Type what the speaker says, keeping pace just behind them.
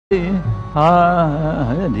Jaya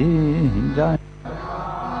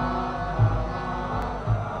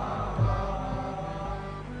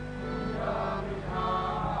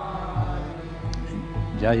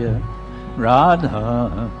Jaya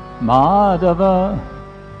Radha Madhava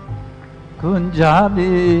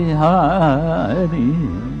Kunjabi Hari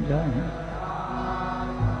Jaya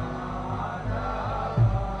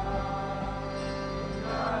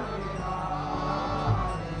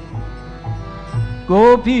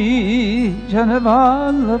Gopi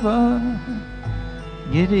Janavallabha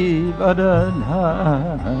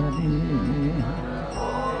Girivardhari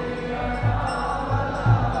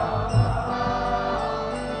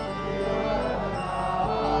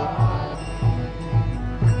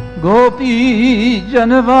Gopi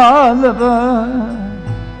Janavallabha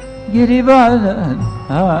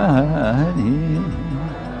Girivardhari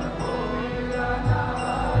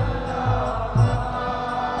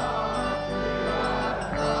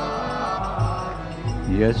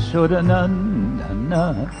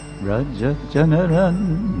Yashodanandana Raja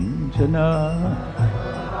Janaranjana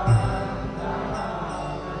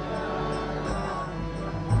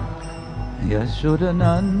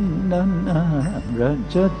Yashodanandana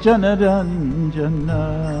Raja Janaranjana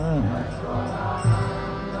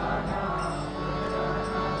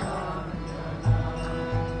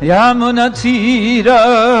Yamuna Tira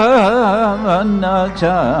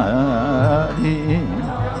Vanachari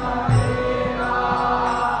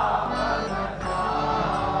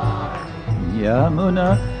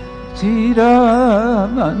Yamuna Tira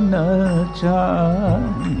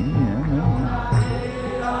Vanachari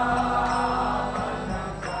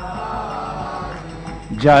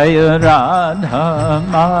Jaya Radha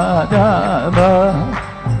Madhava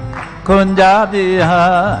Kunda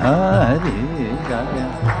Bihari Jaya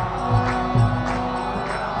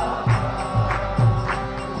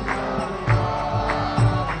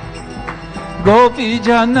Gopi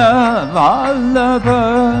Jana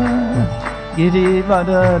Vallabha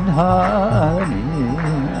Girivardhari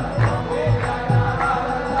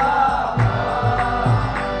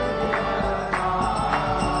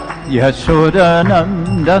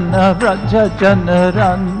Yashodanandana Vraja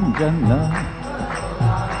Janaranjana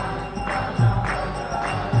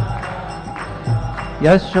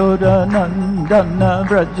Yashodanandana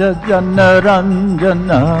Vraja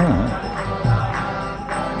Janaranjana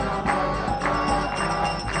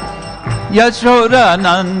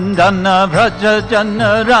Yashodanandana Vraja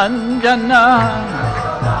Janaranjana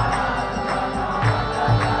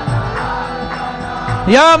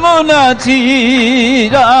Yamuna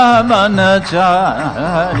Tira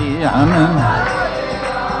Vanachari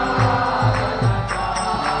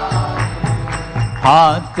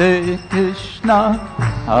Hare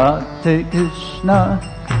Krishna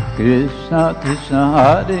Krishna Krishna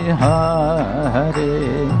Hare Hare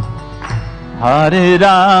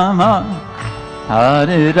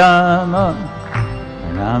Hare Rama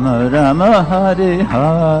Rama Rama Hare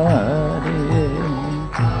Hare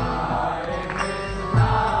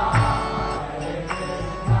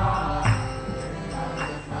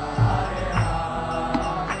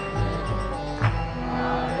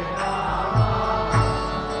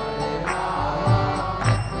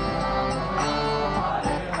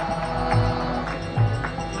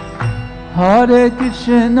Hare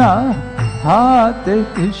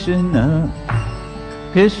Krishna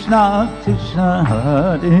Krishna Krishna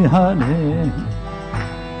Hare Hare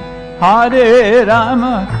Hare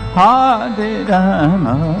Rama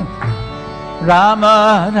Rama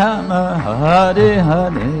Rama Hare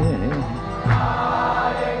Hare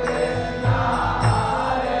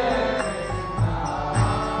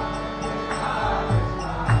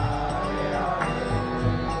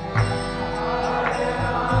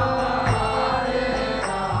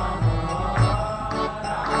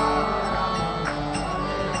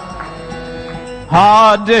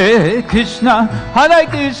Hare Krishna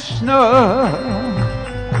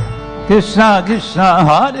Krishna Krishna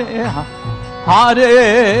Hare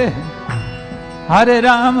Hare Hare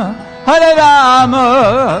Rama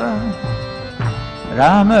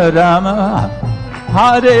Rama Rama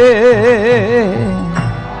Hare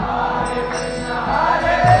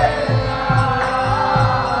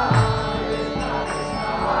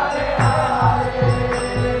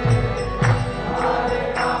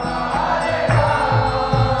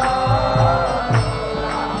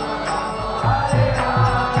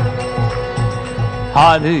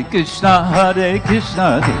Hare Krishna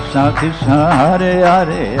Krishna Krishna Hare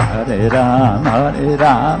Hare Hare Ram Ram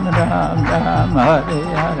Ram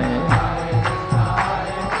Hare Hare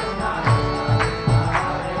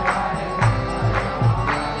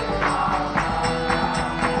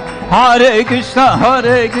Hare Krishna,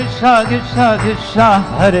 Krishna Krishna,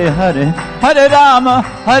 Hare Hare, Hare Rama,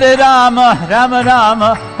 Rama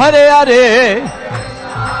Rama, Hare Hare.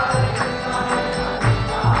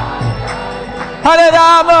 Hare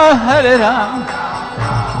Rama, Hare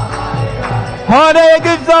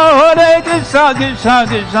Krishna, Krishna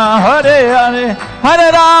Krishna, Hare Hare,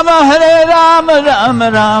 Hare Rama, Rama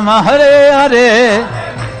Rama, Hare Hare.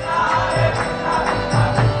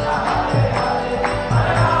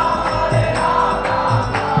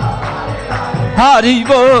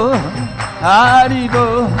 Haribo, Haribo,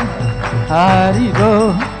 Haribo,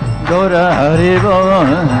 Gora Haribo.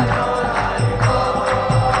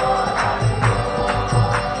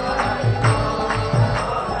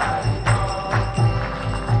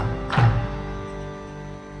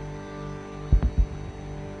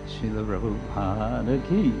 Srila Prabhupada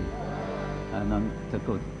ki, Ananta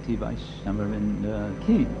Koti Vaishnavarinda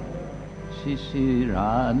ki, Shri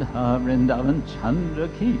Radha Vrindavan Chandra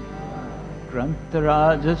ki,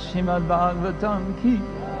 Grantaraja Srimad-Bhagavatam ki,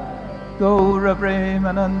 Gaura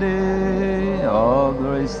Premanande. All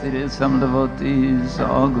glories to the some devotees,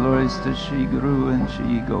 all glories to Sri Guru and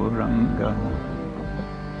Sri Gauranga.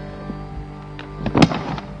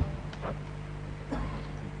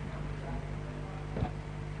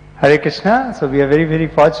 Hare Krishna. So we are very, very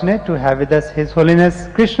fortunate to have with us His Holiness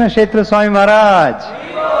Krishna Kshetra Swami Maharaj.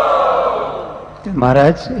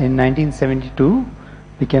 Maharaj in 1972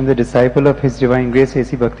 became the disciple of His Divine Grace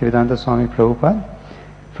A.C. Bhaktivedanta Swami Prabhupada.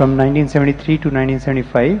 From 1973 to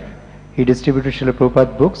 1975, he distributed Srila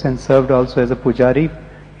Prabhupada books and served also as a pujari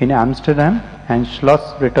in Amsterdam and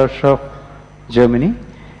Schloss Rittershof, Germany.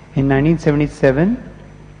 In 1977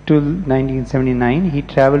 to 1979, he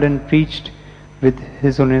travelled and preached with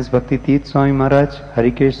His Holiness Bhakti Tirth Swami Maharaj,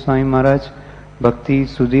 Harikesh Swami Maharaj, Bhakti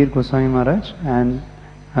Sudhir Goswami Maharaj, and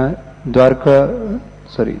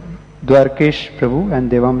Dwarkesh Prabhu and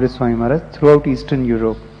Devamrit Swami Maharaj throughout Eastern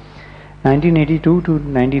Europe. 1982 to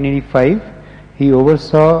 1985, he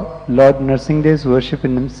oversaw Lord Narsinghdev's worship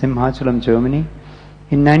in Simhachalam, Germany.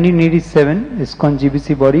 In 1987, ISKCON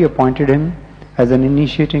GBC body appointed him as an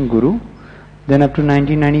initiating guru. Then up to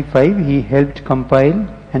 1995, he helped compile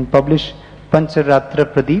and publish Pancharatra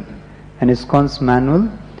Pradeep, an ISKCON's manual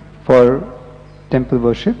for temple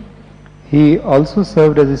worship. He also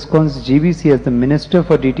served as ISKCON's GBC as the Minister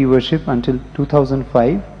for Deity Worship until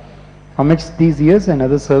 2005. Amidst these years and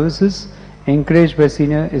other services, encouraged by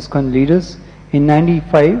senior ISKCON leaders, in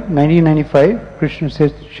 1995, Krishna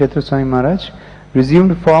Kshetra Swami Maharaj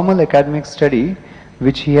resumed formal academic study,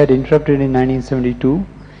 which he had interrupted in 1972.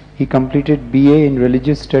 He completed BA in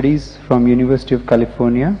Religious Studies from University of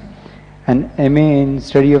California, an MA in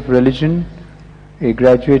Study of Religion, a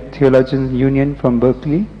Graduate Theologian Union from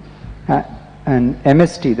Berkeley, an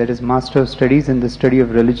MST, that is Master of Studies in the Study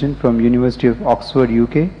of Religion from University of Oxford,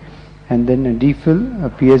 UK, and then a DPhil, a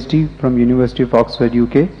PhD from University of Oxford,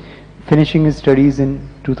 UK, finishing his studies in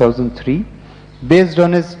 2003. Based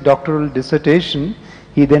on his doctoral dissertation,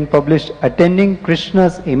 he then published Attending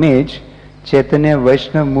Krishna's Image, Chaitanya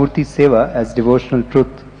Vaishnav Murti Seva as Devotional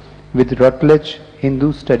Truth with Routledge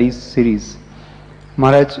Hindu Studies series.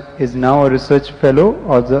 Maharaj is now a research fellow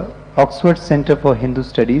of the Oxford Center for Hindu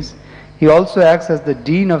Studies. He also acts as the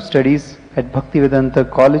Dean of Studies at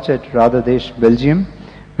Bhaktivedanta College at Radhadesh, Belgium,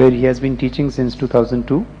 where he has been teaching since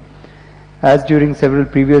 2002. As during several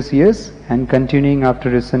previous years and continuing after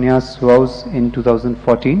his sannyas vows in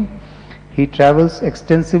 2014, he travels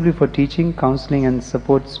extensively for teaching, counseling and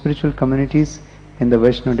supports spiritual communities in the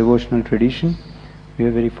Vaishnava devotional tradition. We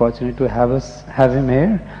are very fortunate to have him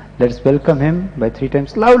here. Let's welcome him by 3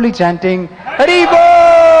 times loudly chanting Hari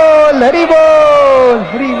Bol! Hari Bol!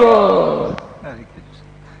 Hari Bol! Hare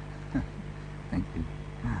Krishna. Thank you.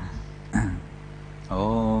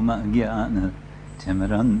 Om Jnana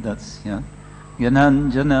Timirandasya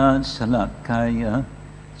Gyananjana Shalakaya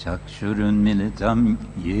Chakshurun Militam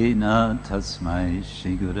Yena Tasmai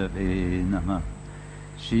Shri Gurave Namah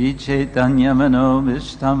Shri Chaitanya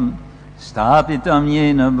Manovishtam Stapitam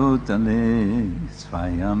Yena Bhutale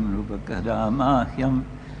Svayam Rupakadamahyam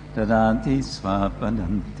Tadati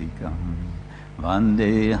Swapadantikam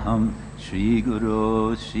Vandeham Shri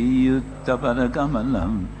Guru Shri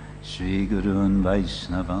Yuttapadakamalam Shri Gurun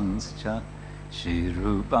Vaishnavanscha Shri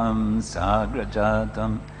Rupam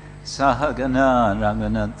Sagrajatam Sahagana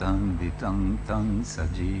Raganatam Vitam Tam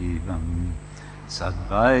Sajivam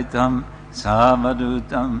Sadvaitam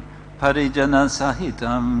Savadutam Parijana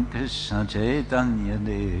Sahitam Krishna Chaitanya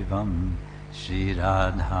Devam Shri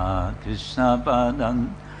Radha Krishna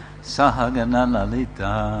Padam Sahagana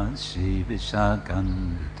Lalita Shri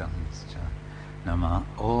Vishakam Vitamscha Nama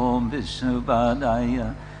Om Vishnu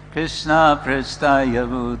Padaya Krishna Prasthaya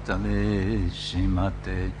Bhutale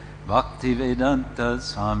Srimate Bhaktivedanta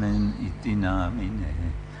Swamin Iti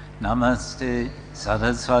Namine Namaste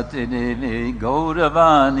Saraswati Devi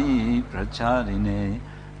Gauravani Pracharine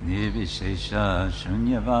Nirvishesha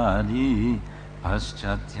Shunyavadi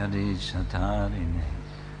Paschatya Shatarine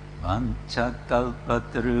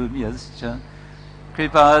Vanchakalpatarubhyascha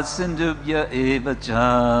Kripa Sindhubhya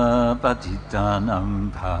Evacha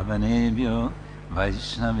Patitanam Bhavanebhyo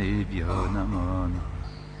Vaishnavebhyo Namo Namo.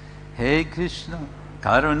 Hey Krishna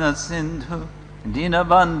Karuna Sindhu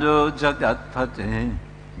Dinabandhu Jagatpate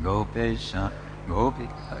Gopesha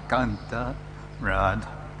Gopika Kanta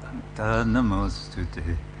Radha Kanta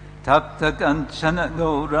Namostute Tapta Kanchana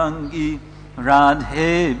Gaurangi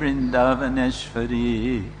Radhe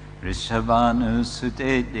Vrindavaneshwari Rishabhanu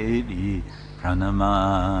Sute Devi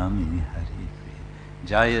Pranamami Hari.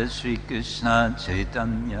 Jaya Shri Krishna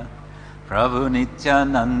Chaitanya Prabhu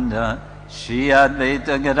Nityananda Shri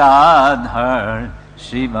Advaita Gadadhar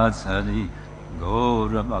Shri Vasari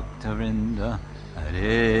Gaura Bhaktavinda.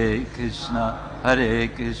 Hare Krishna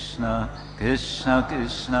Krishna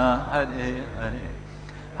Krishna Hare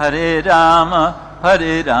Hare Hare Rama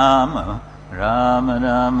Rama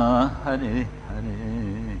Rama Hare Hare.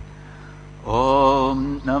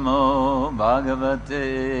 Om Namo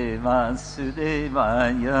Bhagavate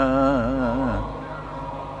Vasudevaya.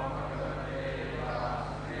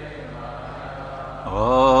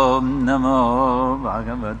 Om Namo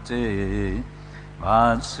Bhagavate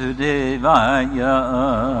Vasudevaya.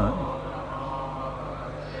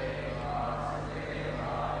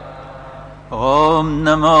 Om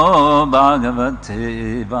Namo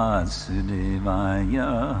Bhagavate Vasudevaya.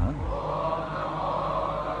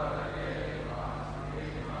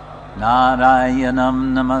 Narayanam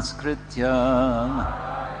Namaskritya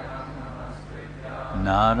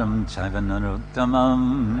Naram Chaiva Narottamam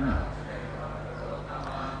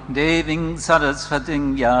Deving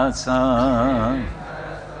Saraswating Vyasa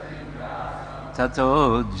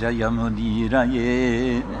Tato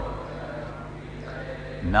Jayamudiraye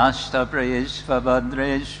Nashta Prayeshva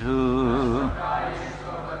Badreshu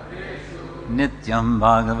Nityam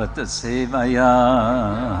Bhagavata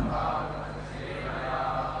Sevaya.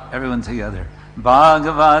 Everyone together.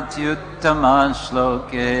 Bhagavati Uttama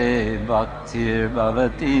Shloke Bhaktir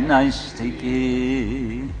Bhavati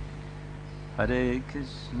Naishtiki. Hare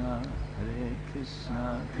Krishna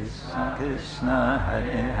Krishna Krishna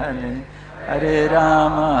Hare Hare Hare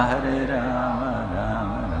Rama Rama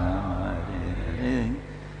Rama Hare Hare.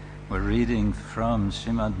 We're reading from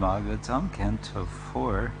Srimad-Bhagavatam, Canto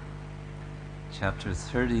 4, Chapter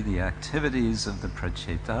 30, the activities of the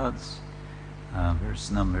praśamaḥ. Verse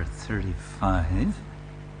number 35.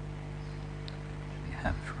 We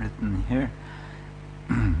have written here,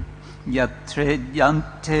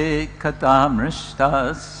 yatreḍyante kathā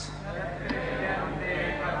mṛṣṭās.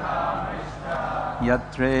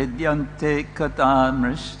 Yatreḍyante kathā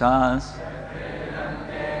mṛṣṭās.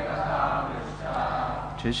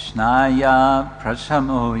 tṛṣṇāyāḥ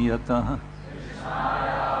praśamo yataḥ.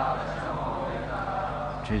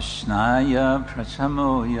 tṛṣṇāyāḥ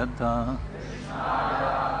praśamo yataḥ.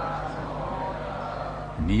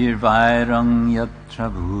 nirvairam yatra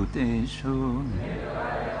bhūteṣu.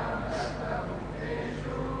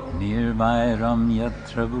 Nirvairam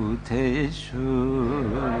yatra bhūteṣu.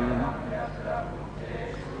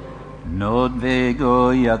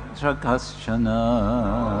 Nodvego yatra kaścana.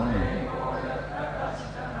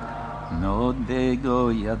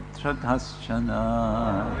 Nodvego yatra kaścana.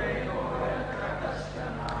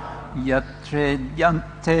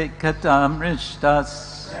 Yatreḍyante kathā mṛṣṭās.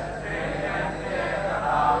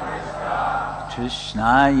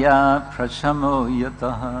 tṛṣṇāyāḥ praśamo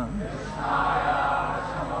yataḥ.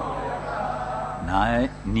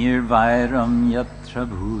 nirvairam yatra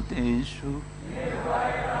bhūteṣu.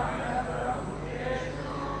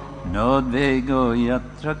 nodvego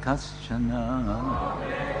yatra kaścana.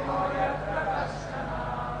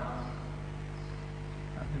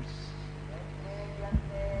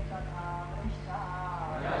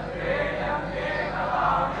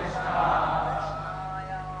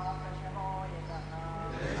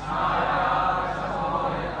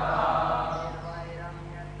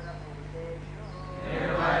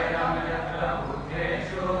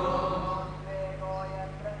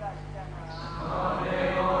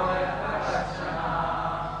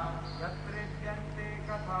 yatreḍyante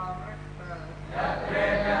kathā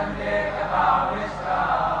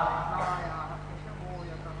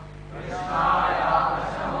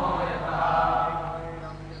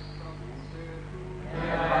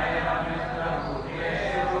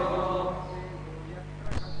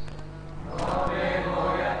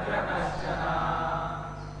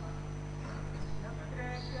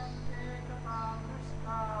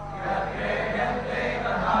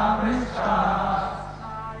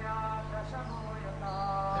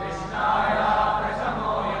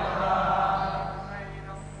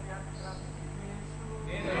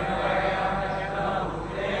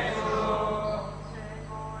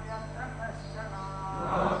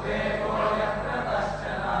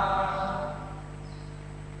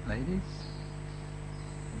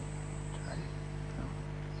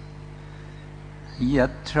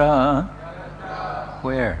Yatra,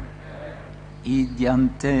 where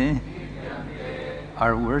īḍyante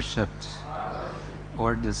are worshipped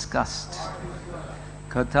or discussed.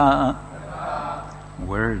 Kathā,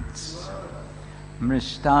 words.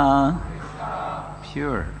 Mṛṣṭāḥ,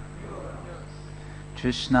 pure.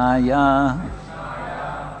 tṛṣṇāyāḥ,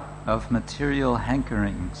 of material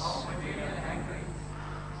hankerings.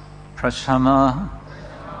 praśamaḥ,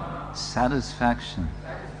 satisfaction.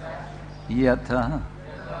 Yataḥ,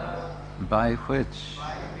 by which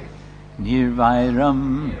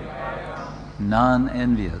nirvairam,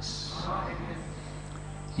 non-envious.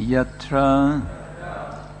 Yatra,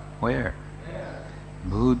 where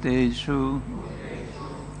bhūteṣu,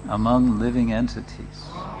 among living entities.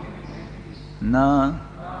 Not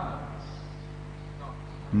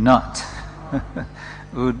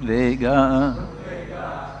udvegaḥ,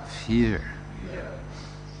 fear.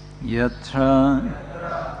 Yatra,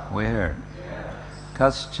 where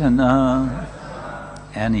kaścana,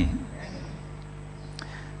 any.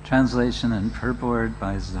 Translation and purport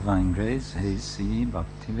by His Divine Grace A.C.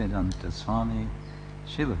 Bhaktivedanta Swami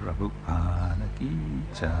Srila Prabhupada Ki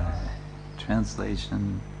Jai.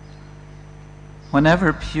 Translation: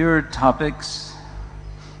 whenever pure topics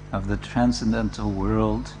of the transcendental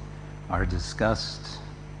world are discussed,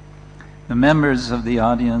 the members of the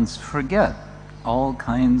audience forget all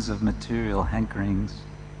kinds of material hankerings,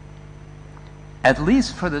 at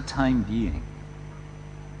least for the time being.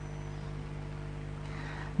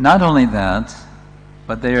 Not only that,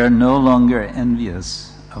 but they are no longer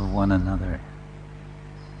envious of one another,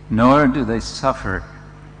 nor do they suffer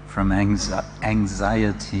from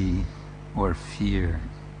anxiety or fear.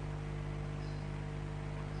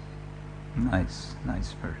 Nice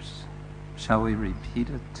verse. Shall we repeat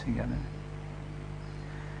it together?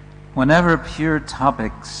 Whenever pure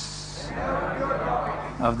topics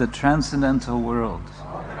of the transcendental world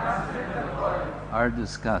are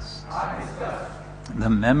discussed, the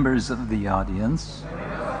members of the audience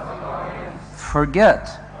forget.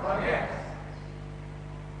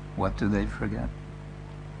 What do they forget?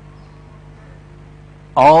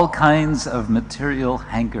 All kinds of material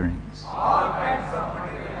hankerings.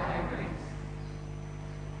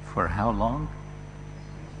 For how long?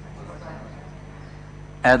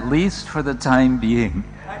 At least for the time being.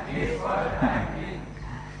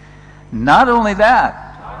 Not only that,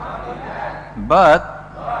 but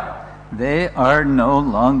they are no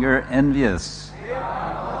longer envious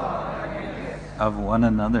of one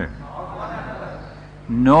another,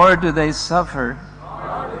 nor do they suffer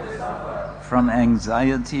from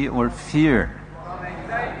anxiety or fear.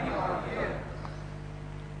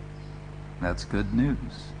 That's good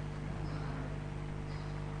news.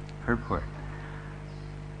 Purport.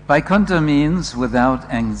 Vaikuntha means without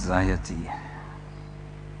anxiety,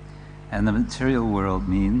 and the material world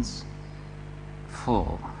means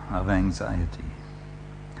full of anxiety.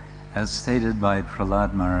 As stated by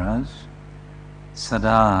Prahlad Maharaj,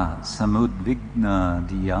 sada samudvigna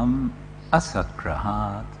diyam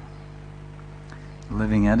asatgrahat.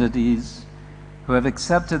 Living entities who have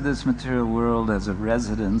accepted this material world as a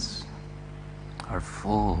residence are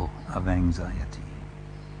full of anxiety.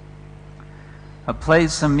 A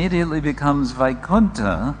place immediately becomes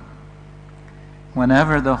Vaikuntha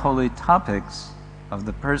whenever the holy topics of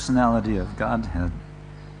the personality of Godhead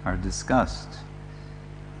are discussed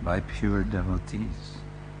by pure devotees.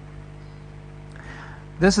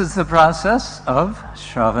 This is the process of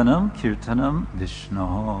Shravanam, Kirtanam,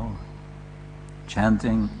 Vishnu,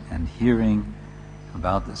 chanting and hearing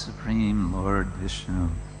about the Supreme Lord Vishnu.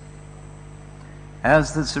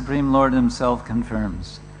 As the Supreme Lord Himself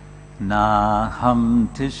confirms, Naham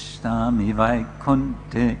tishtami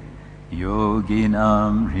vaikunte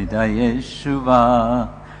yoginam hridayeshu va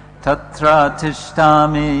tatra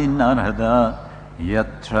tishtami narada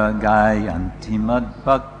yatreḍyante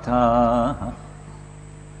madbhakta.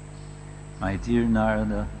 My dear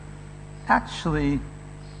Narada, actually,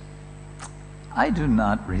 I do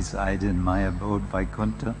not reside in my abode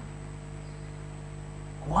Vaikuntha.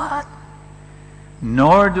 What?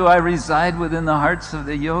 Nor do I reside within the hearts of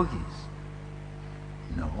the yogis.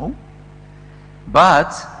 No.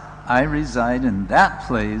 But I reside in that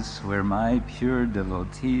place where my pure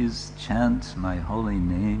devotees chant my holy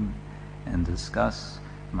name and discuss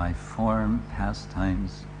my form,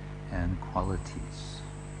 pastimes, and qualities.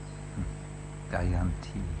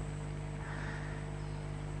 Īḍyante.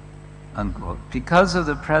 Unquote. Because of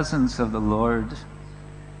the presence of the Lord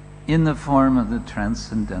in the form of the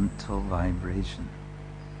transcendental vibration,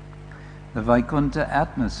 the Vaikuntha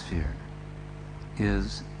atmosphere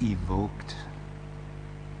is evoked.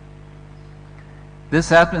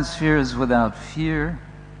 This atmosphere is without fear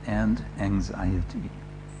and anxiety.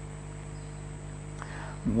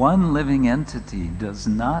 One living entity does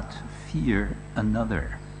not fear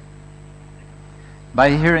another.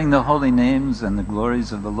 By hearing the holy names and the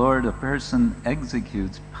glories of the Lord, a person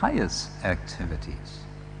executes pious activities.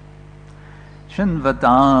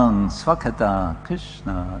 Shinvadang svakata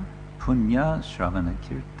Krishna punya shravana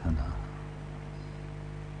kirtana.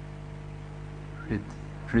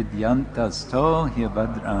 Hridyantasto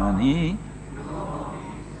hyabadrani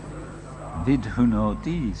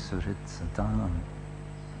vidhunoti suritsatam.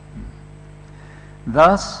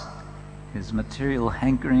 Thus, his material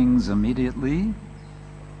hankerings immediately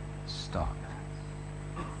stop.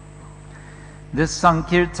 This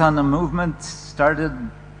Sankirtana movement, started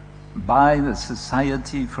by the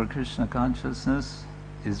Society for Krishna Consciousness,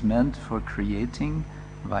 is meant for creating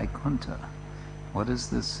Vaikuntha. What is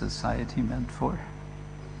this society meant for?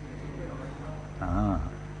 Now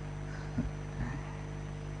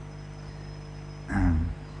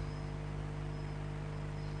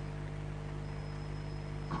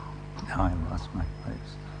I lost my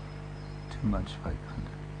place. Too much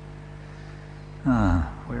Vaikuntha.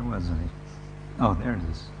 Where was I? Oh, there it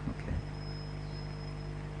is. Okay.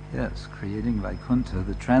 Yes, creating Vaikuntha,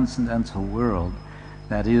 the transcendental world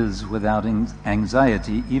that is without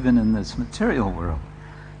anxiety, even in this material world.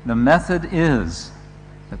 The method is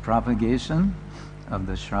the propagation of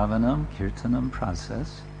the Shravanam, Kirtanam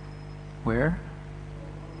process. Where?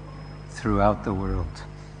 Throughout the world.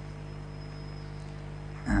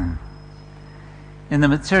 In the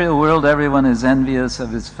material world, everyone is envious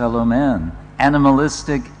of his fellow man.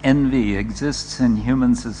 Animalistic envy exists in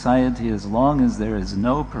human society as long as there is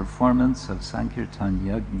no performance of Sankirtan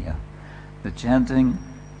Yajna, the chanting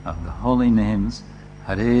of the holy names,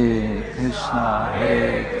 Hare Krishna,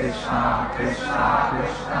 Krishna Krishna,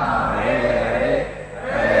 Hare Hare,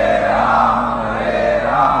 Hare Rama, Hare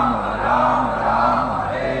Rama, Rama Rama,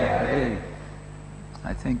 Hare Hare.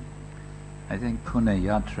 I think Pune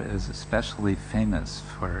Yatra is especially famous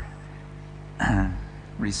for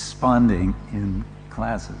responding in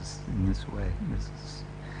classes in this way.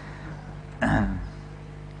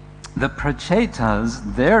 The prachetas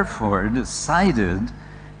therefore decided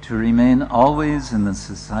to remain always in the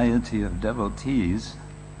society of devotees,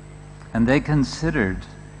 and they considered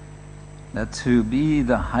that to be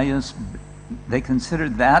the highest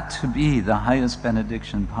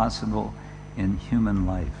benediction possible in human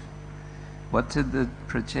life. What did the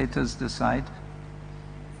prachetas decide?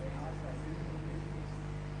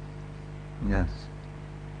 Yes.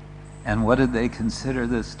 And what did they consider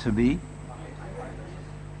this to be?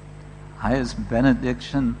 Highest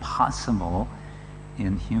benediction possible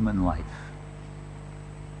in human life.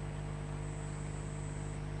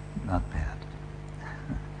 Not bad.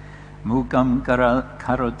 Mukam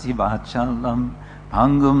karoti vachalam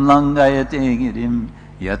pangum langayate girim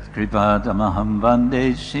yat kripadamaham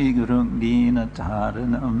vande shigurum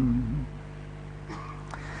vinataranam.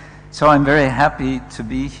 So I'm very happy to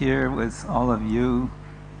be here with all of you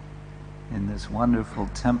in this wonderful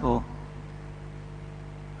temple.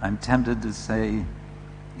 I'm tempted to say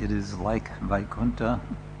it is like Vaikuntha,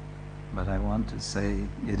 but I want to say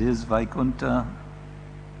it is Vaikuntha.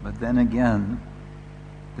 But then again,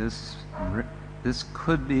 this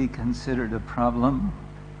could be considered a problem,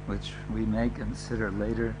 which we may consider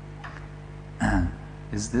later.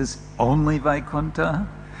 Is this only Vaikuntha?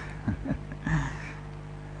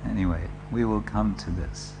 Anyway, we will come to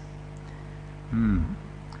this.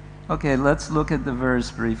 Okay, let's look at the verse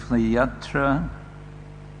briefly. Yatra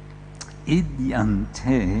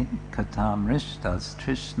īḍyante kathā mṛṣṭās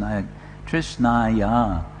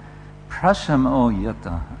tṛṣṇāyāḥ praśamo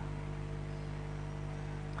yataḥ.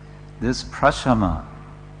 This praśama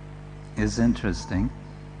is interesting.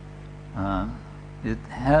 It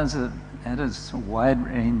has a wide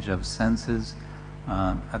range of senses.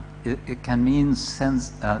 It can mean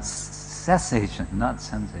cessation, not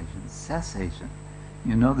sensation, cessation.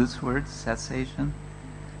 You know this word, cessation?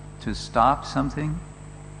 To stop something.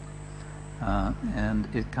 And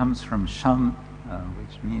it comes from sham,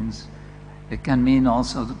 which means, it can mean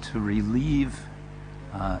also to relieve,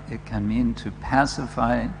 it can mean to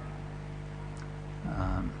pacify.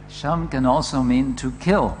 Sham can also mean to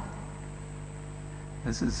kill.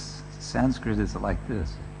 Sanskrit is like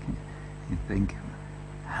this. You think,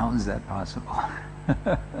 how is that possible?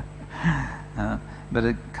 But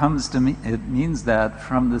it comes to me, it means that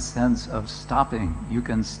from the sense of stopping. You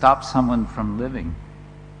can stop someone from living.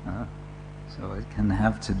 So it can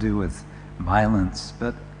have to do with violence.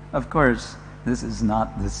 But of course, this is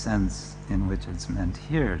not the sense in which it's meant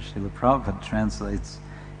here. Srila Prabhupada translates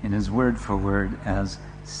in his word for word as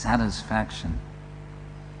satisfaction.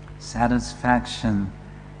 Satisfaction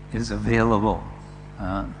is available.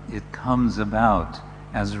 It comes about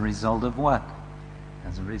as a result of what?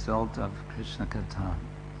 As a result of Krishna kathā.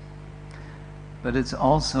 But it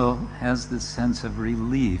also has this sense of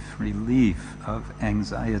relief of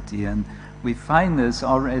anxiety. And we find this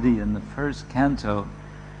already in the first canto.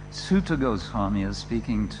 Sutta Goswami is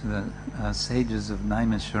speaking to the sages of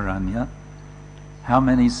Naimisharanya. How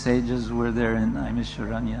many sages were there in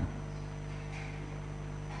Naimisharanya?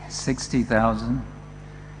 60,000.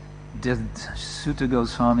 Did Sutta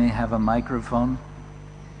Goswami have a microphone?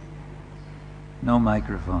 No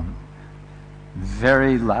microphone.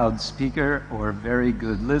 Very loud speaker, or very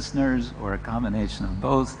good listeners, or a combination of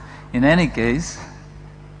both. In any case,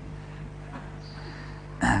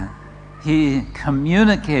 he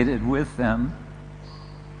communicated with them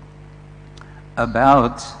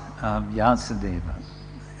about Vyasadeva.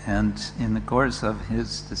 And in the course of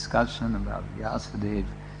his discussion about Vyasadeva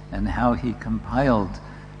and how he compiled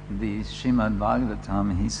the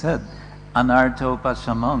Srimad-Bhagavatam, he said, Anarto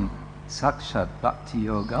praśamo sakshat bhakti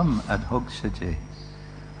yogam adhokshaje.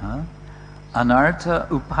 Anartha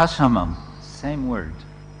upashamam, same word.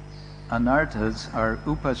 Anarthas are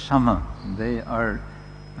upashama, they are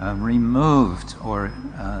removed, or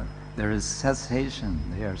there is cessation,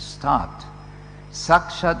 they are stopped.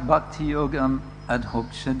 Sakshat bhakti yogam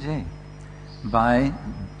adhokshaje, by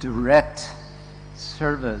direct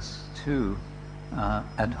service to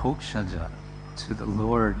adhokshaja, to the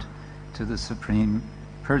Lord, to the Supreme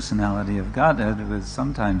Personality of Godhead, who is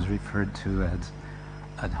sometimes referred to as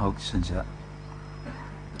adhokshaja.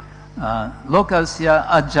 Lokasya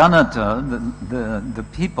ajanata, the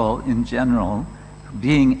people in general,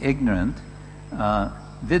 being ignorant,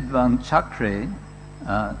 vidvan chakre,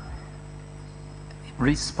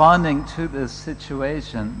 responding to this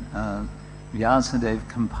situation, Vyasadeva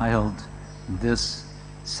compiled this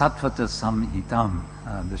Sattvata Samhitam,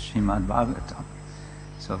 the Srimad-Bhagavatam.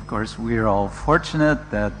 So of course we are all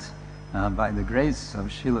fortunate that by the grace of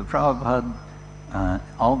Srila Prabhupada,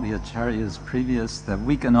 all the acharyas previous, that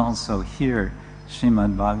we can also hear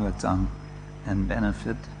Srimad-Bhagavatam and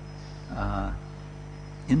benefit,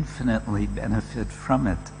 infinitely benefit from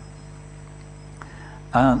it.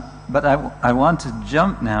 But I want to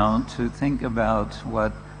jump now to think about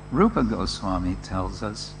what Rupa Goswami tells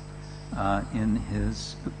us in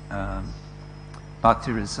his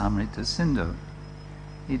Bhakti Rasamrita Sindhu.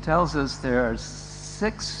 He tells us there are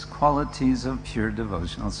 6 qualities of pure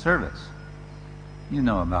devotional service. You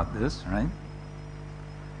know about this, right?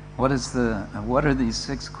 What are these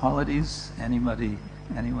 6 qualities?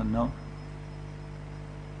 Anyone know?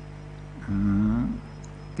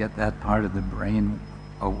 Get that part of the brain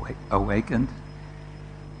awakened.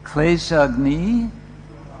 Kleshagni,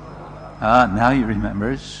 now you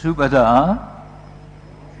remember. Subhada,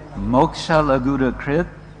 Moksha Lagura Krit,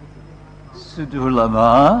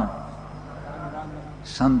 Sudurlava,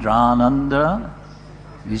 Sandrananda,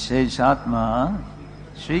 Visheshatma,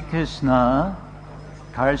 Sri Krishna,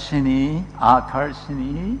 Karshini,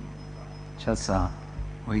 Akarshini, Chasa.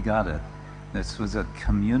 We got it. This was a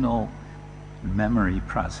communal memory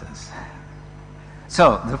process.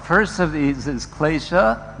 So, the first of these is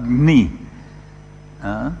Klesha Gni.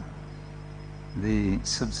 The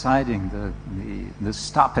subsiding, the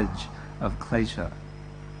stoppage of Klesha.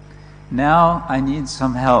 Now I need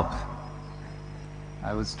some help.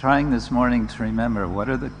 I was trying this morning to remember, what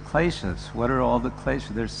are the kleshas? What are all the kleshas?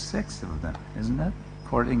 There's 6 of them, isn't it?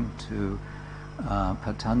 According to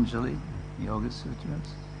Patanjali Yoga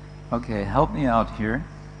Sutras. Okay, help me out here,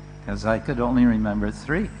 because I could only remember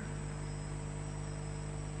 3.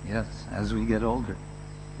 Yes, as we get older,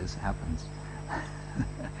 this happens.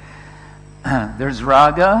 There's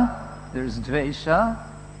raga, there's dvesha,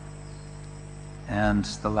 and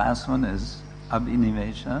the last one is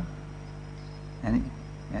abhinivesha. Any?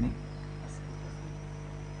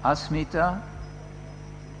 Asmita?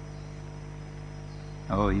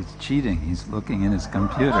 Oh, he's cheating. He's looking in his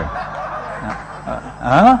computer.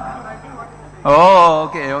 Oh,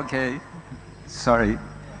 okay. Sorry.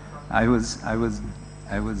 I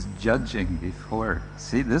was judging before.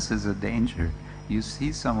 See, this is a danger. You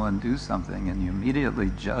see someone do something and you immediately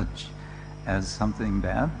judge as something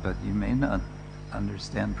bad, but you may not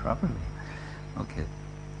understand properly. Okay.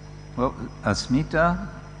 Well, asmita,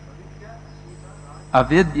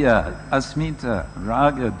 avidya, asmita,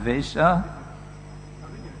 raga, dvesha,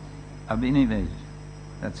 abhinivesha.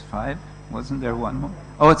 That's 5. Wasn't there one more?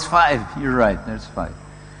 Oh, it's 5. You're right. There's 5.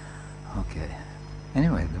 Okay.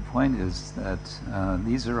 Anyway, the point is that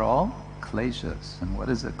these are all kleshas. And what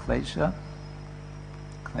is a klesha?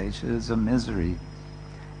 Klesha is a misery.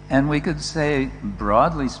 And we could say,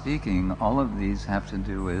 broadly speaking, all of these have to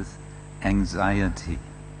do with anxiety,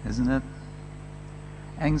 isn't it?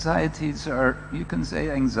 Anxieties are, you can say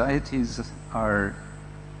anxieties are,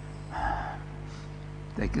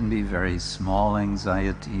 they can be very small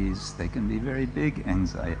anxieties, they can be very big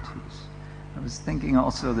anxieties. I was thinking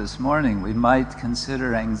also this morning, we might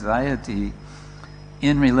consider anxiety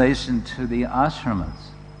in relation to the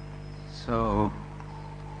ashramas. So,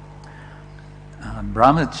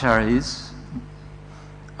 brahmacharis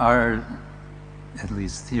are, at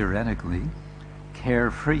least theoretically,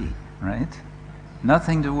 carefree, right?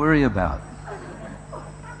 Nothing to worry about.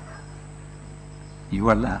 You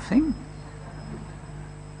are laughing?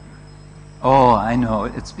 Oh, I know.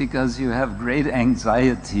 It's because you have great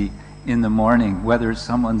anxiety in the morning whether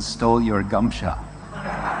someone stole your gamsha.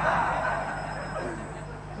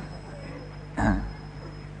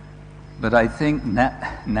 But I think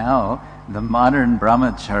now the modern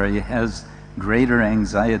brahmachari has greater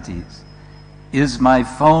anxieties. Is my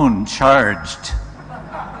phone charged?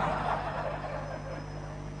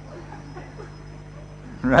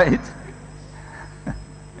 Right?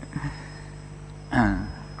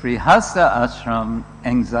 Grihastha ashram,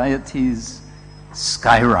 anxieties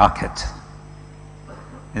skyrocket.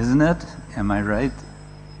 Isn't it? Am I right?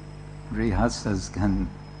 Grihasthas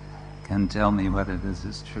can tell me whether this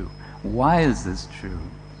is true. Why is this true?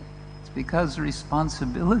 It's because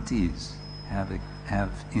responsibilities have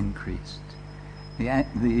increased.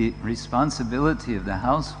 The responsibility of the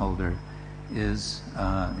householder is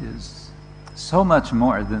so much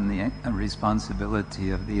more than the responsibility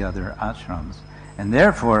of the other ashrams. And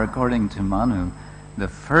therefore, according to Manu, the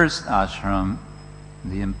first ashram,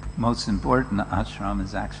 the most important ashram,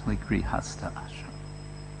 is actually Grihastha ashram.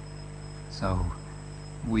 So,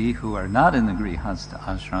 we who are not in the Grihastha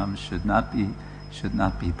ashram should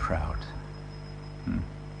not be proud.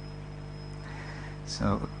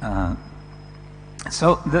 So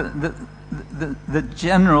the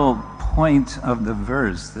general point of the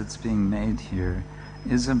verse that's being made here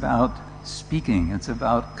is about speaking. It's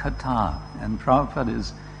about kathā, and Prabhupada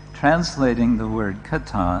is translating the word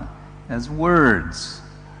kathā as words.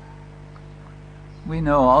 We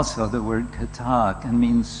know also the word kathā can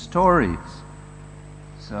mean stories.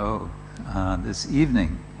 So this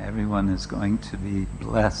evening, everyone is going to be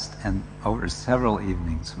blessed, and over several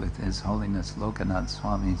evenings, with His Holiness Lokanath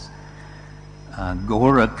Swami's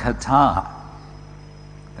Gora Kathā.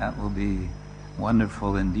 That will be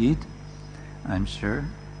wonderful indeed, I'm sure.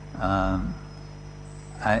 I'm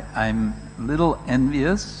a little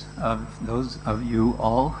envious of those of you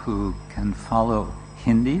all who can follow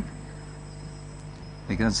Hindi,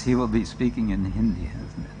 because he will be speaking in Hindi,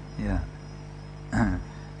 isn't it? Yeah.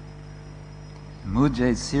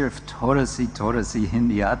 Mujhe sirf थोड़ी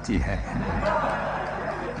Hindi aati hai.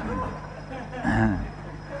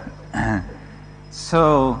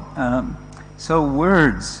 So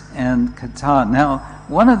words and kathā. Now,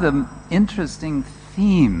 one of the interesting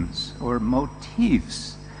themes or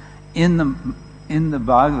motifs in the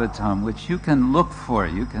Bhagavatam, which you can look for,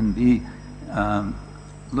 you can be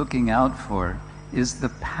looking out for, is the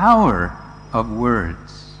power of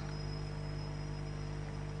words.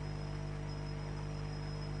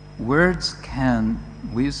 Words can,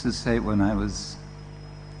 we used to say when I was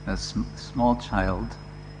a small child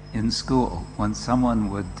in school, when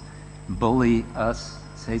someone would bully us,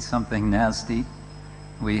 say something nasty,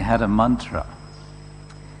 we had a mantra.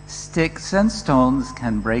 Sticks and stones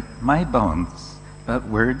can break my bones, but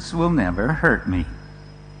words will never hurt me.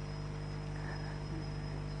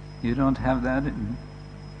 You don't have that?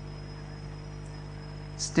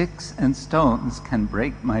 Sticks and stones can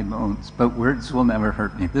break my bones, but words will never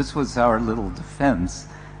hurt me. This was our little defense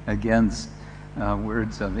against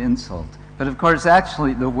words of insult. But of course,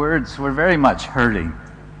 actually, the words were very much hurting.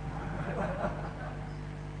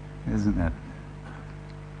 Isn't it?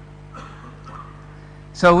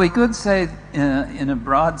 So we could say, in a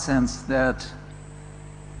broad sense, that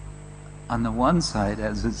on the one side,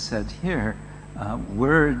 as it's said here,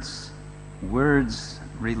 words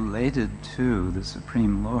related to the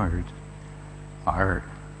Supreme Lord are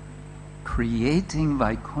creating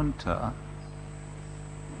Vaikuntha,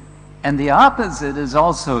 and the opposite is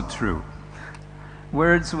also true.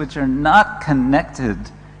 Words which are not connected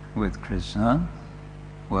with Krishna,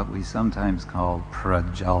 what we sometimes call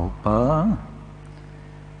prajalpa,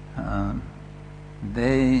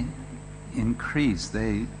 they increase,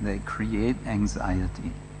 they create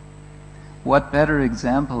anxiety. What better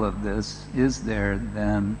example of this is there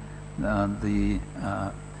than the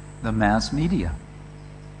mass media?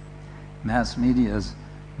 Mass media's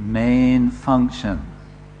main function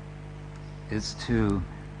is to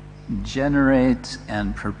generate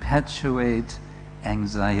and perpetuate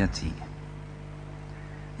anxiety.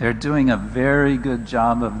 They're doing a very good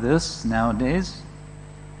job of this nowadays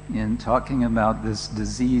in talking about this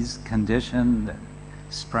disease condition that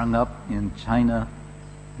sprung up in China.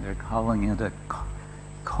 They're calling it a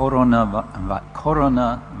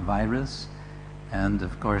coronavirus. And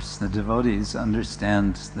of course, the devotees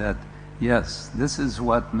understand that, yes, this is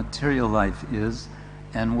what material life is,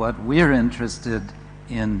 and what we're interested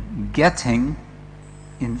in getting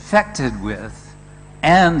infected with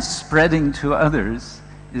and spreading to others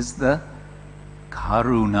is the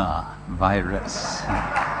karuna virus.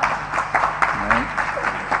 Right?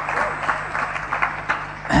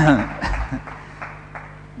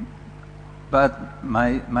 But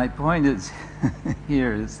my point is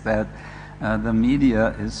here is that the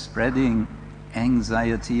media is spreading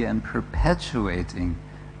anxiety and perpetuating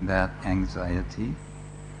that anxiety.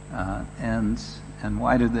 And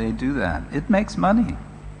why do they do that? It makes money.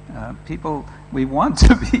 People, we want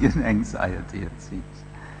to be in anxiety, it seems.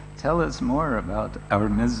 Tell us more about our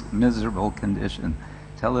miserable condition.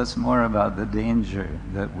 Tell us more about the danger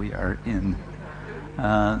that we are in.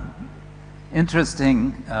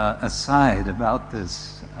 Interesting aside about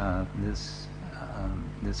this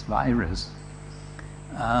virus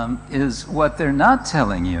is what they're not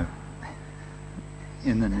telling you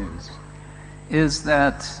in the news is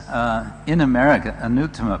that in America,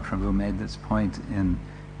 Anuttama Prabhu made this point in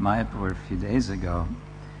Mayapur a few days ago,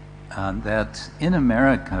 that in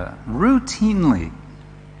America, routinely,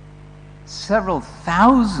 several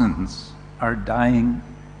thousands are dying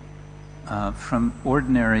from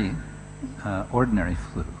ordinary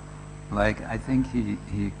flu. Like, I think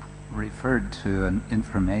he referred to an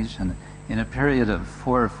information, in a period of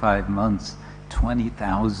 4 or 5 months,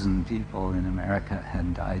 20,000 people in America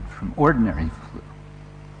had died from ordinary flu.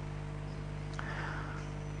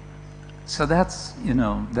 So that's,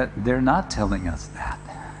 that they're not telling us that.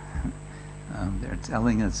 They're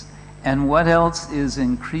telling us. And what else is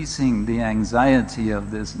increasing the anxiety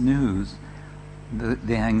of this news?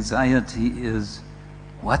 The anxiety is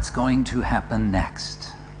what's going to happen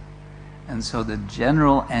next. And so the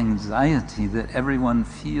general anxiety that everyone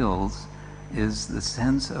feels is the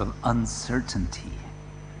sense of uncertainty.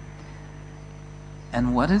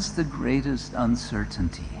 And what is the greatest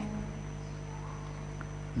uncertainty?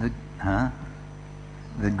 The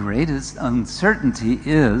greatest uncertainty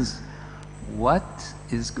is what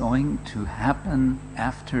is going to happen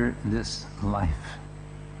after this life.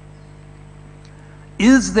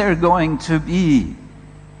 Is there going to be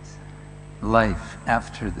life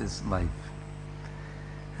after this life?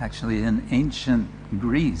 Actually, in ancient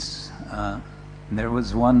Greece, there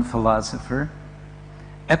was one philosopher,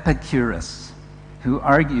 Epicurus, who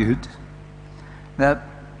argued that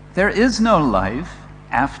there is no life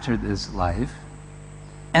after this life,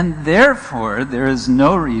 and therefore there is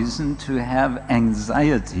no reason to have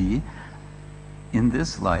anxiety in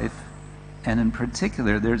this life, and in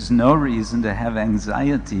particular, there's no reason to have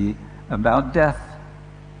anxiety about death.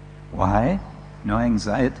 Why? No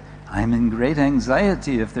anxiety. I'm in great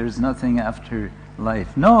anxiety if there's nothing after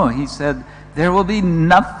life. No, he said, there will be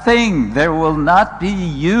nothing. There will not be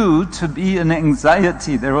you to be in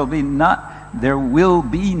anxiety. There will be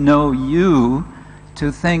no you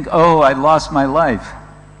to think, oh, I lost my life.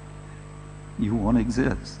 You won't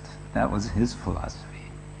exist. That was his philosophy,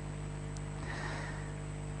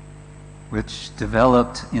 which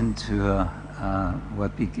developed into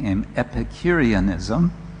what became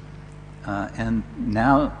Epicureanism. And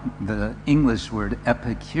now the English word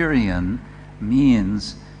Epicurean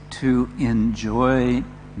means to enjoy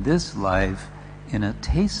this life in a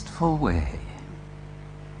tasteful way.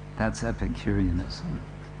 That's Epicureanism.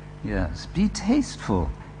 Yes, be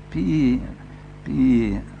tasteful. Be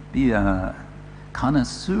a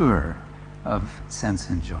connoisseur of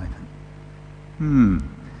sense enjoyment.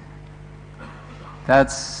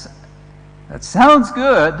 That sounds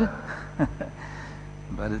good,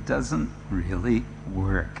 but it doesn't really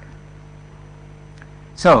work.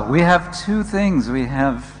 So we have two things. We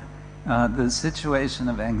have the situation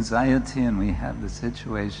of anxiety, and we have the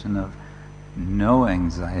situation of no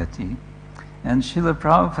anxiety. And Srila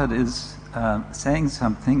Prabhupada is saying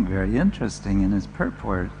something very interesting in his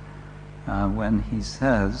purport when he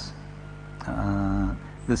says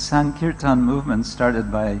the Sankirtan movement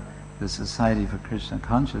started by the Society for Krishna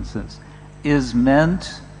Consciousness is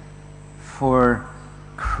meant for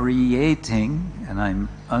creating, and I'm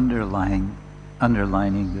underlining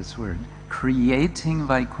this word, creating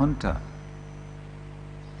Vaikuntha.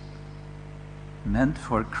 Meant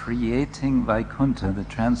for creating Vaikuntha, the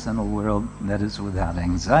transcendental world that is without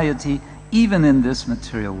anxiety, even in this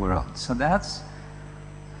material world. So that's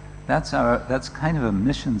kind of a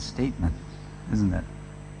mission statement, isn't it?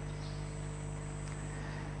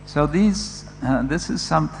 So this is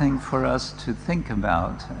something for us to think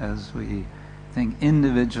about as we think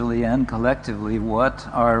individually and collectively. What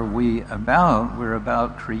are we about? We're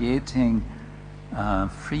about creating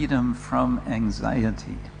freedom from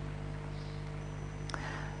anxiety.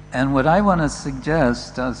 And what I want to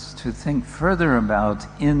suggest us to think further about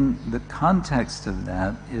in the context of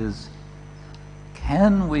that is,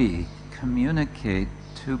 can we communicate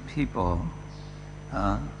to people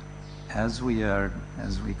as we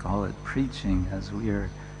call it, preaching, as we are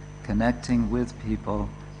connecting with people,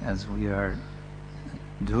 as we are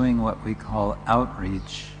doing what we call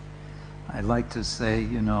outreach? I like to say,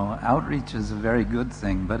 outreach is a very good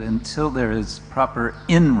thing, but until there is proper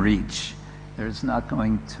inreach, there's not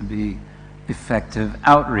going to be effective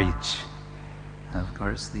outreach. Of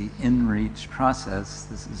course, the inreach process,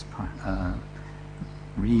 this is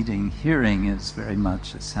reading, hearing is very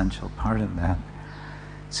much essential part of that.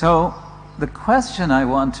 So the question I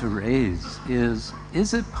want to raise is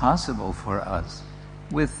it possible for us,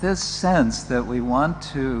 with this sense that we want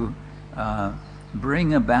to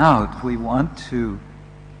bring about, we want to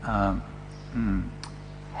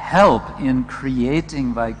help in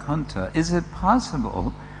creating Vaikuntha, is it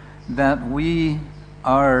possible that we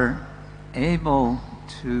are able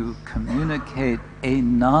to communicate a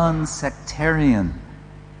non-sectarian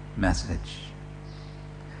message?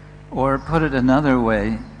 Or put it another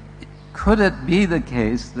way, could it be the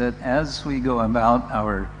case that as we go about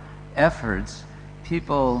our efforts,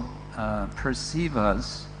 people perceive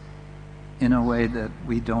us in a way that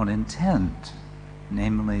we don't intend,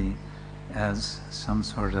 namely as some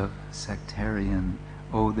sort of sectarian,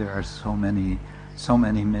 there are so many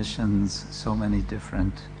missions, so many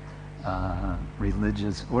different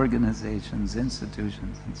religious organizations,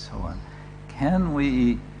 institutions, and so on. Can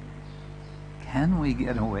we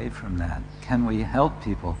get away from that? Can we help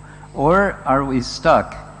people? Or are we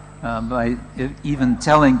stuck by even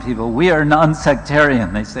telling people we are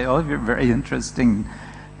non-sectarian? They say, you're very interesting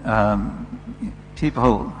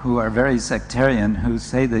people who are very sectarian who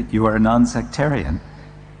say that you are non-sectarian.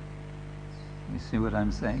 You see what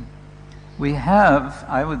I'm saying? We have,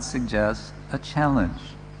 I would suggest, a challenge.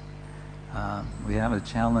 We have a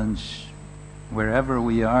challenge wherever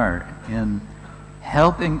we are in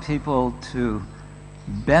helping people to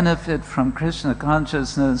benefit from Krishna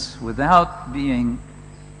consciousness without being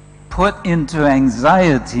put into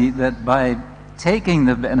anxiety that by taking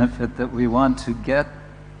the benefit that we want to get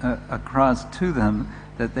across to them,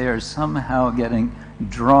 that they are somehow getting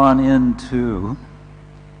drawn into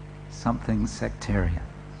something sectarian.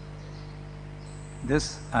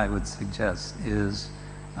 This, I would suggest, is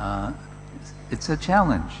it's a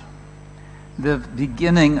challenge. The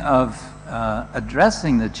beginning of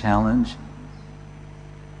addressing the challenge,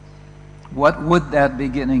 what would that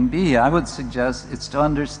beginning be? I would suggest it's to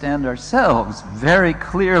understand ourselves very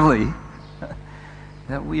clearly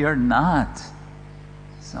that we are not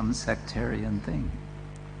some sectarian thing,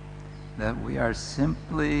 that we are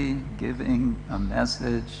simply giving a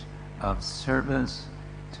message of service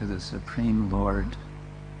to the Supreme Lord,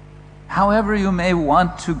 however you may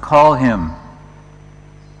want to call him.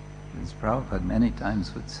 As Prabhupada many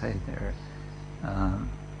times would say, there are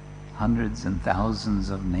hundreds and thousands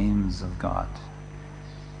of names of God.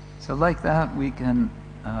 So like that, we can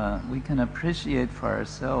appreciate for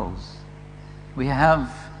ourselves. We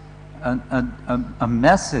have a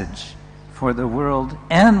message for the world,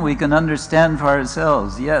 and we can understand for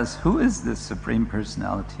ourselves, yes, who is this Supreme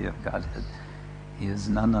Personality of Godhead? He is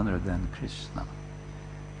none other than Krishna.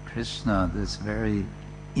 Krishna, this very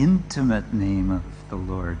intimate name of the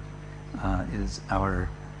Lord, is our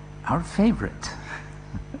favorite.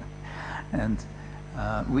 And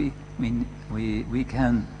we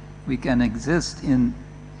can exist in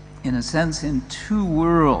a sense in two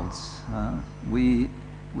worlds.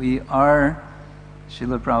 We are,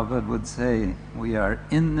 Srila Prabhupada would say, we are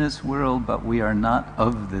in this world, but we are not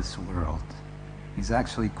of this world. He's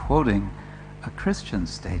actually quoting a Christian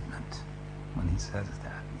statement when he says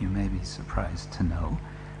that. You may be surprised to know.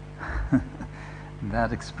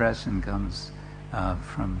 That expression comes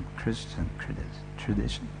from Christian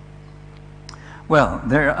tradition. Well,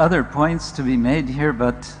 there are other points to be made here,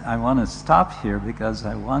 but I want to stop here because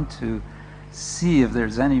I want to see if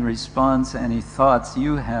there's any response, any thoughts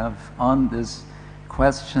you have on this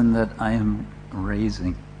question that I am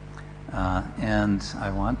raising. And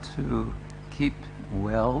I want to keep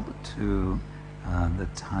well to the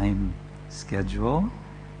time schedule.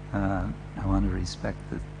 I want to respect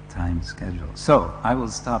the time schedule. So, I will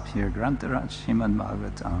stop here. Grantaraj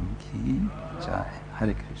Srimad-Bhagavatam ki jai.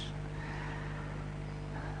 Hare Krishna.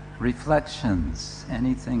 Reflections.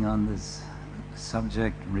 Anything on this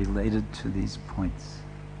subject related to these points?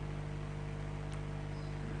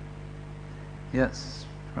 Yes,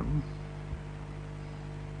 Prabhu.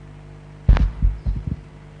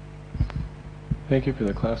 Thank you for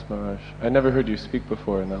the class, Maharaj. I never heard you speak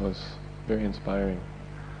before, and that was very inspiring.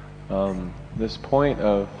 This point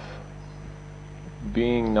of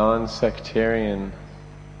being non-sectarian,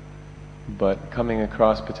 but coming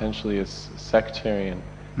across potentially as sectarian,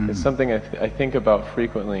 is something I think about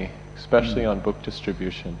frequently, especially on book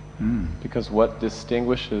distribution. Because what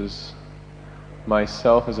distinguishes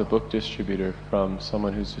myself as a book distributor from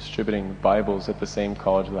someone who's distributing Bibles at the same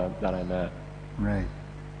college that I'm at. Right.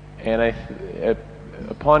 And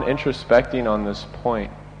upon introspecting on this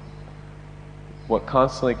point, what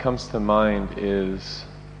constantly comes to mind is,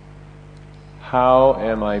 how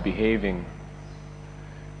am I behaving?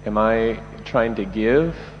 Am I trying to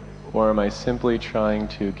give, or am I simply trying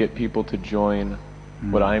to get people to join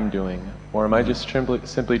what I'm doing? Or am I just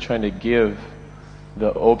simply trying to give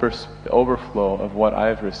the overflow of what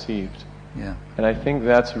I've received? Yeah. And I think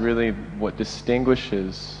that's really what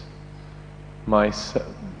distinguishes my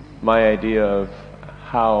idea of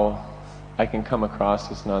how I can come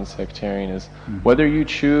across as non-sectarian is whether you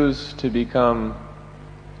choose to become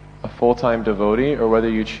a full-time devotee or whether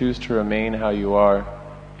you choose to remain how you are,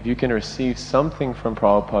 if you can receive something from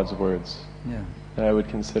Prabhupada's words, then I would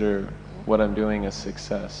consider what I'm doing a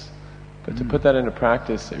success. But to put that into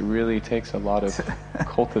practice, it really takes a lot of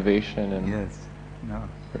cultivation and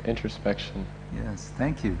introspection. Yes,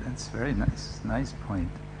 thank you. That's very nice. Nice point.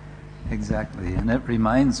 Exactly. And it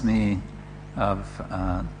reminds me of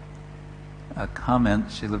a comment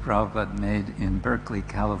Srila Prabhupada made in Berkeley,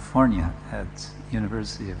 California, at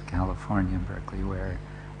University of California, Berkeley, where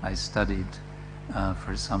I studied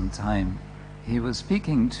for some time. He was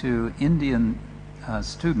speaking to Indian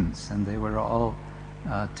students, and they were all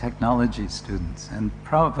technology students. And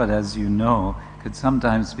Prabhupada, as you know, could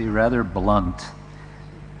sometimes be rather blunt.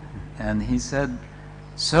 And he said,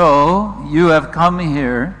 "So, you have come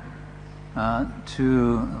here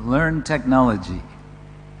to learn technology.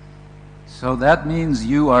 So that means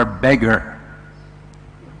you are beggar."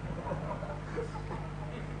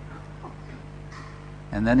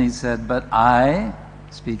 And then he said, "But I,"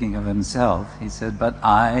 speaking of himself, he said, "but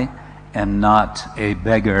I am not a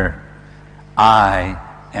beggar. I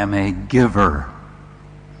am a giver."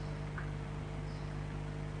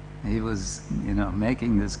 He was,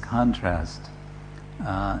 making this contrast.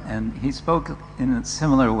 And he spoke in a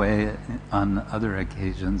similar way on other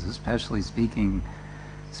occasions, especially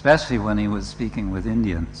when he was speaking with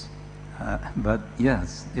Indians. But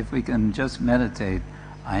yes, if we can just meditate,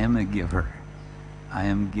 I am a giver. I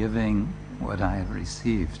am giving what I have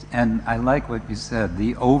received. And I like what you said,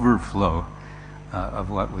 the overflow of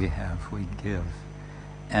what we have, we give.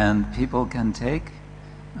 And people can take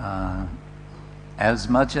as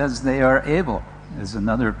much as they are able, is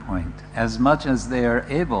another point. As much as they are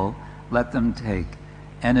able, let them take.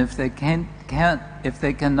 And if they if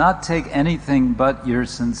they cannot take anything but your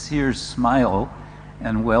sincere smile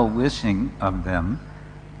and well-wishing of them,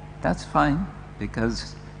 that's fine,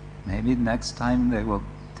 because maybe next time they will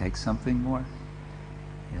take something more.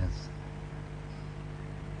 Yes.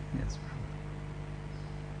 Yes.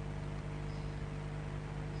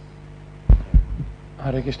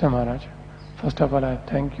 Hare Krishna Maharaj. First of all, I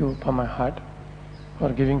thank you from my heart for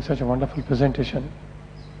giving such a wonderful presentation.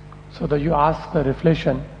 So that you ask the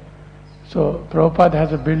reflection. So Prabhupada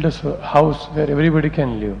has built a house where everybody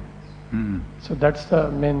can live. So that's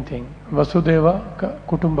the main thing. Vasudeva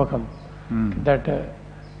Kutumbakam. That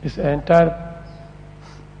this entire,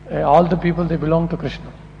 all the people, they belong to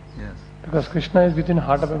Krishna. Yes. Because Krishna is within the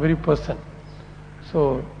heart of every person.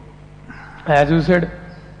 So, as you said,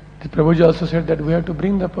 the Prabhuji also said that we have to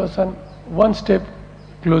bring the person one step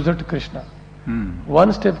closer to Krishna.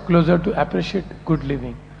 One step closer to appreciate good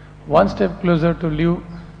living. One step closer to live,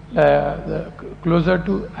 closer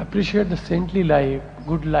to appreciate the saintly life,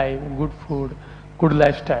 good food, good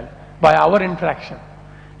lifestyle by our interaction.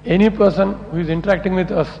 Any person who is interacting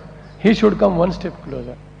with us, he should come one step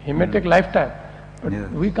closer. He may take lifetime, but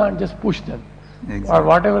we can't just push them or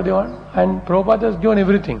whatever they want. And Prabhupada has given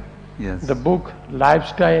everything. Yes. The book,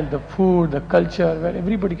 lifestyle, the food, the culture, where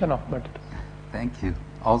everybody can operate. Thank you.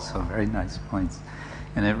 Also very nice points.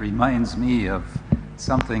 And it reminds me of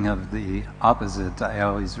something of the opposite. I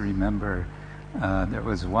always remember there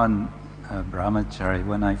was one brahmachari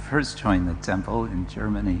when I first joined the temple in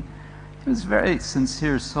Germany. He was a very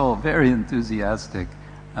sincere soul, very enthusiastic,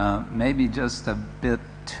 maybe just a bit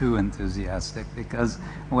too enthusiastic, because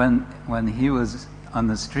when he was on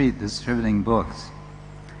the street distributing books,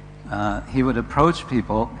 he would approach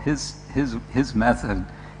people, his method,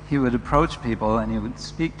 he would approach people and he would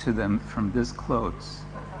speak to them from this close.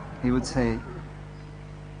 He would say,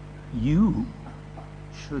 "You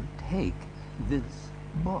should take this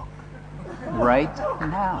book right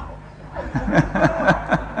now."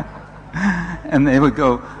 And they would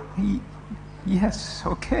go, "Yes,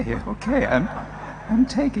 okay, I'm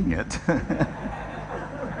taking it."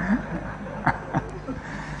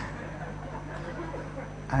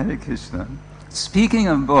 Hare Krishna. Speaking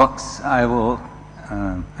of books,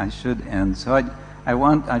 I should end. So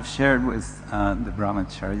I've shared with the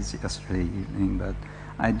brahmacharis yesterday evening, but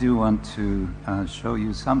I do want to show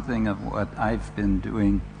you something of what I've been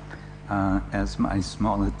doing as my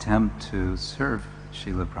small attempt to serve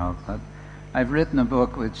Srila Prabhupada. I've written a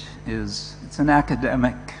book it's an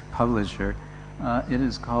academic publisher. It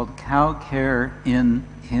is called Cow Care in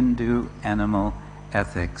Hindu Animal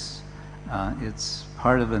Ethics. It's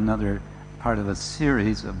part of a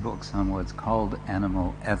series of books on what's called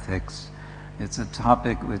animal ethics. It's a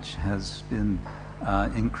topic which has been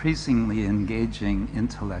increasingly engaging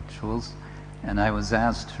intellectuals, and I was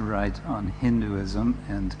asked to write on Hinduism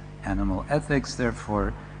and animal ethics.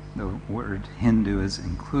 Therefore, the word Hindu is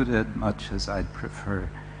included, much as I'd prefer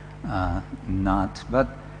not. But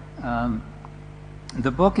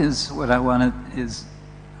the book is what I wanted is,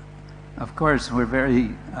 of course, we're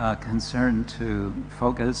very concerned to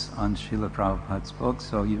focus on Srila Prabhupada's book,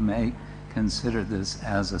 so you may consider this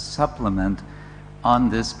as a supplement on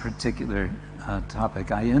this particular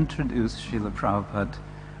topic. I introduce Srila Prabhupada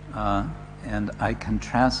and I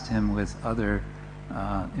contrast him with other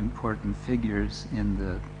important figures in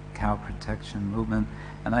the cow protection movement,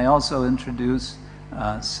 and I also introduce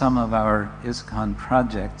some of our ISKCON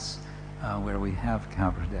projects where we have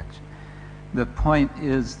cow protection. The point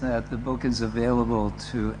is that the book is available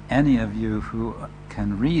to any of you who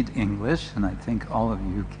can read English, and I think all of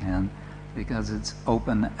you can, because it's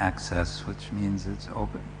open access, which means it's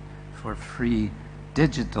open for free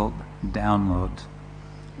digital download.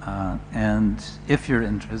 And if you're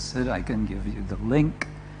interested, I can give you the link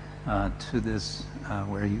to this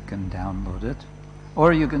where you can download it.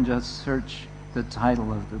 Or you can just search the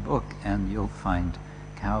title of the book and you'll find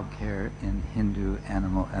Cow Care in Hindu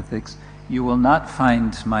Animal Ethics. You will not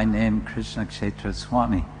find my name, Krishna Kshetra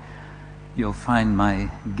Swami. You'll find my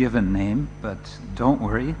given name, but don't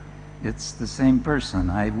worry, it's the same person.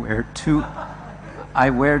 I wear two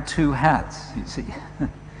hats, you see.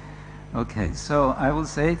 Okay, so I will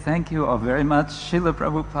say thank you all very much. Srila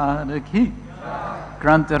Prabhupada ki,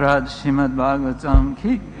 Grantaraj Srimad-Bhagavatam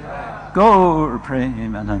ki, Gaur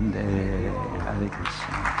Premanande, Hare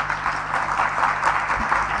Krishna.